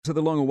So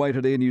the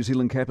long-awaited Air New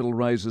Zealand capital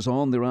raise is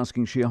on. They're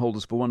asking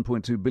shareholders for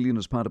 $1.2 billion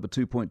as part of a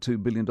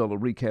 $2.2 billion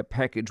recap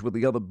package, with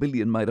the other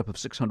billion made up of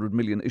 600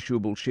 million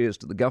issuable shares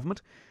to the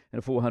government and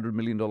a $400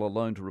 million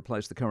loan to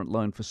replace the current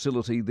loan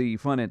facility. The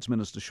Finance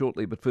Minister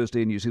shortly, but first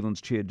Air New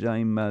Zealand's Chair,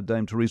 Dame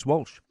Therese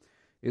Walsh,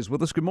 is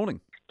with us. Good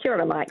morning. Kia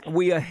ora, Mike.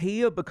 We are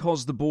here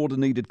because the border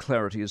needed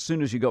clarity. As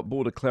soon as you got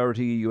border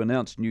clarity, you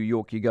announced New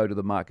York, you go to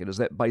the market. Is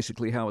that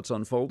basically how it's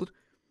unfolded?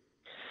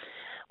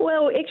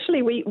 Well,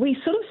 actually, we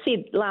sort of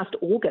said last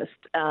August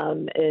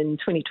in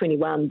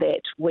 2021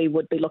 that we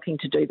would be looking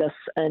to do this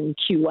in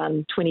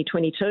Q1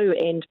 2022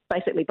 and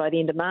basically by the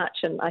end of March.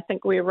 And I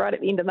think we're right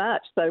at the end of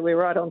March, so we're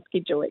right on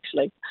schedule,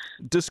 actually.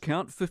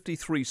 Discount,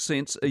 53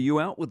 cents. Are you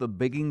out with a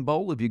begging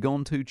bowl? Have you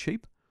gone too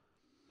cheap?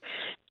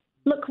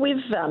 Look, we've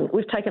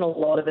taken a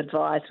lot of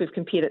advice. We've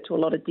compared it to a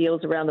lot of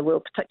deals around the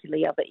world,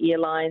 particularly other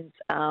airlines,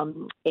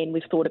 and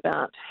we've thought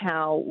about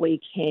how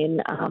we can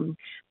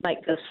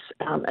make this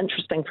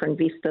interesting for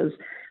investors.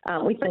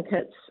 We think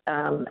it's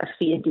a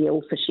fair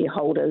deal for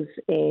shareholders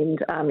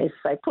and, as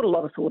I say, put a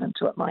lot of thought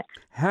into it, Mike.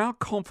 How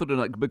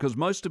confident, because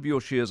most of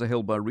your shares are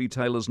held by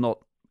retailers, not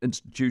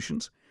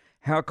institutions,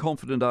 how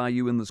confident are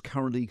you in this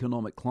current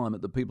economic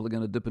climate that people are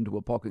going to dip into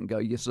a pocket and go,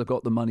 yes, I've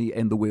got the money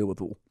and the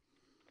wherewithal?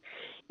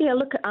 Yeah,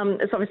 look,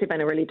 it's obviously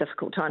been a really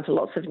difficult time for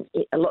lots of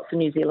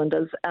New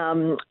Zealanders.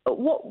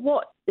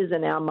 What is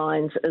in our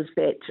minds is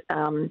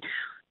that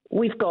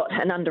we've got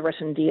an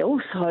underwritten deal,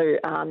 so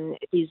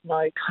there's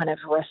no kind of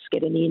risk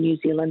at an Air New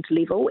Zealand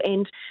level,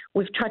 and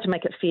we've tried to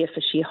make it fair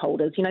for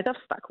shareholders. You know, they've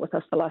stuck with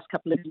us the last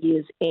couple of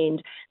years,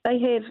 and they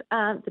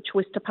have the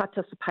choice to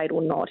participate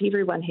or not.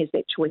 Everyone has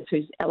that choice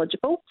who's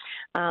eligible,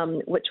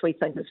 which we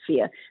think is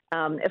fair.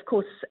 Of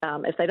course,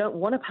 if they don't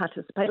want to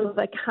participate or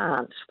they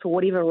can't for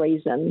whatever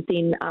reason,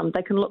 then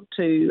they can look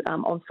to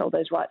on-sell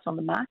those rights on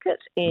the market,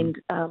 and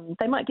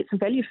they might get some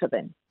value for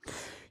them.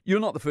 You're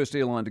not the first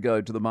airline to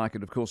go to the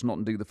market, of course, not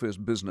indeed the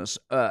first business.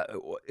 Are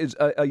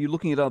you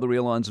looking at other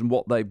airlines and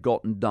what they've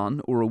got and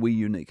done, or are we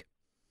unique?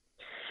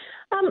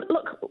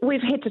 Look,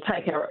 we've had to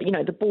take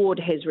the board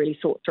has really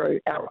thought through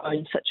our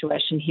own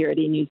situation here at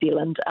Air New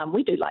Zealand.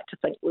 We do like to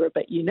think we're a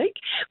bit unique,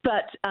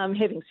 but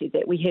having said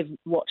that, we have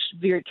watched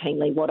very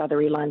keenly what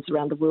other airlines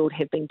around the world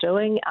have been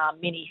doing.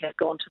 Many have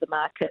gone to the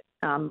market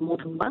more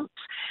than once.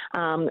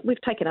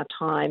 We've taken our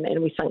time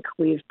and we think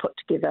we've put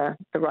together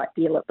the right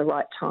deal at the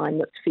right time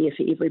that's fair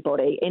for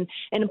everybody. And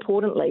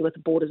importantly, with the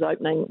borders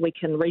opening, we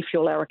can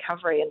refuel our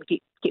recovery and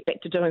get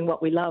back to doing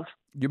what we love.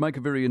 You make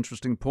a very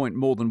interesting point,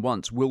 more than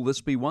once. Will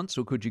this be once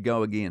or could you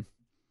go again?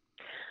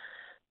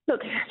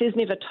 Look, there's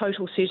never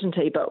total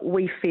certainty, but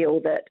we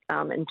feel that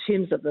in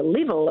terms of the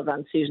level of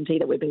uncertainty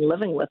that we've been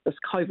living with, this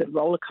COVID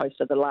roller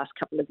coaster the last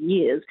couple of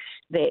years,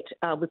 that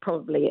we're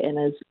probably in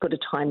as good a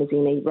time as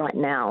any right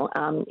now.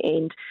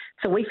 And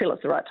so we feel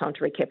it's the right time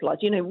to recapitalise.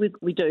 You know,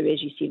 we do,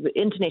 as you said,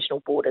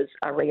 international borders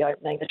are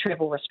reopening, the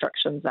travel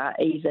restrictions are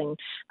easing.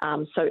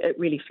 So it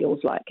really feels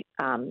like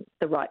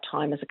the right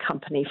time as a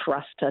company for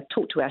us to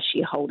talk to our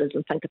shareholders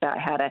and think about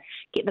how to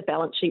get the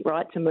balance sheet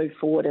right to move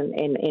forward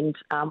and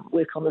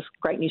work on this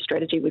great new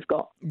strategy we've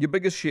got. Your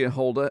biggest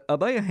shareholder, are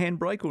they a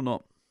handbrake or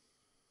not?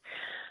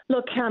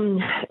 Look,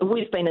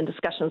 we've been in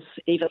discussions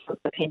even since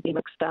the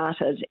pandemic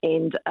started,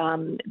 and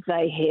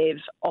they have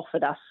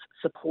offered us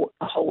support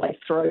the whole way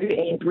through,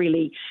 and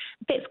really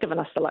that's given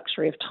us the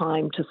luxury of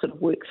time to sort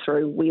of work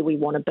through where we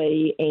want to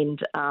be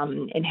and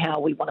how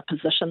we want to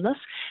position this.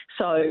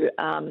 So,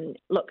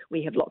 look,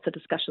 we have lots of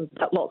discussions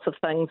about lots of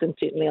things, and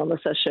certainly on this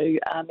issue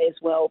as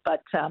well,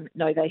 but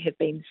no, they have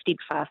been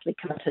steadfastly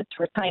committed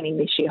to retaining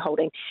their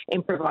shareholding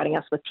and providing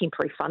us with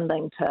temporary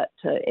funding to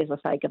as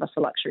I say, give us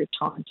the luxury of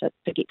time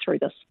to get through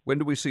this. When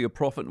do we see a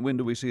profit and when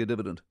do we see a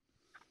dividend?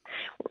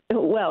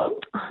 Well,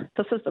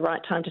 this is the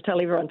right time to tell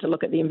everyone to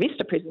look at the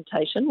investor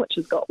presentation, which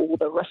has got all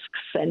the risks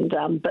and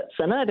bits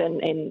in it,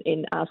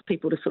 and ask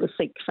people to sort of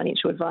seek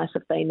financial advice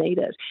if they need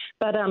it.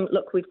 But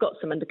look, we've got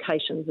some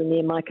indications in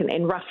there, Mike,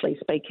 and roughly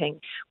speaking,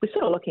 we're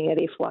sort of looking at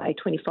FY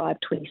 25,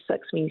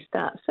 26 when you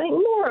start seeing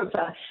more of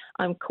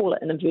a, call it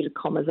in inverted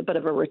commas, a bit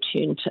of a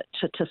return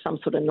to some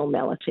sort of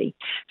normality.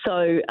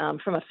 So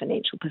from a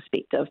financial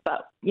perspective,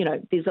 but, you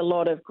know, there's a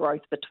lot of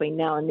growth between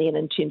now and then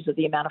in terms of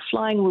the amount of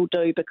flying we'll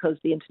do because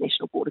the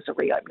international borders are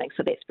reopening,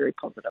 so that's very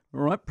positive.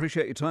 All right,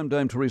 appreciate your time,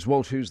 Dame Therese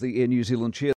Walsh, who's the Air New Zealand Chair.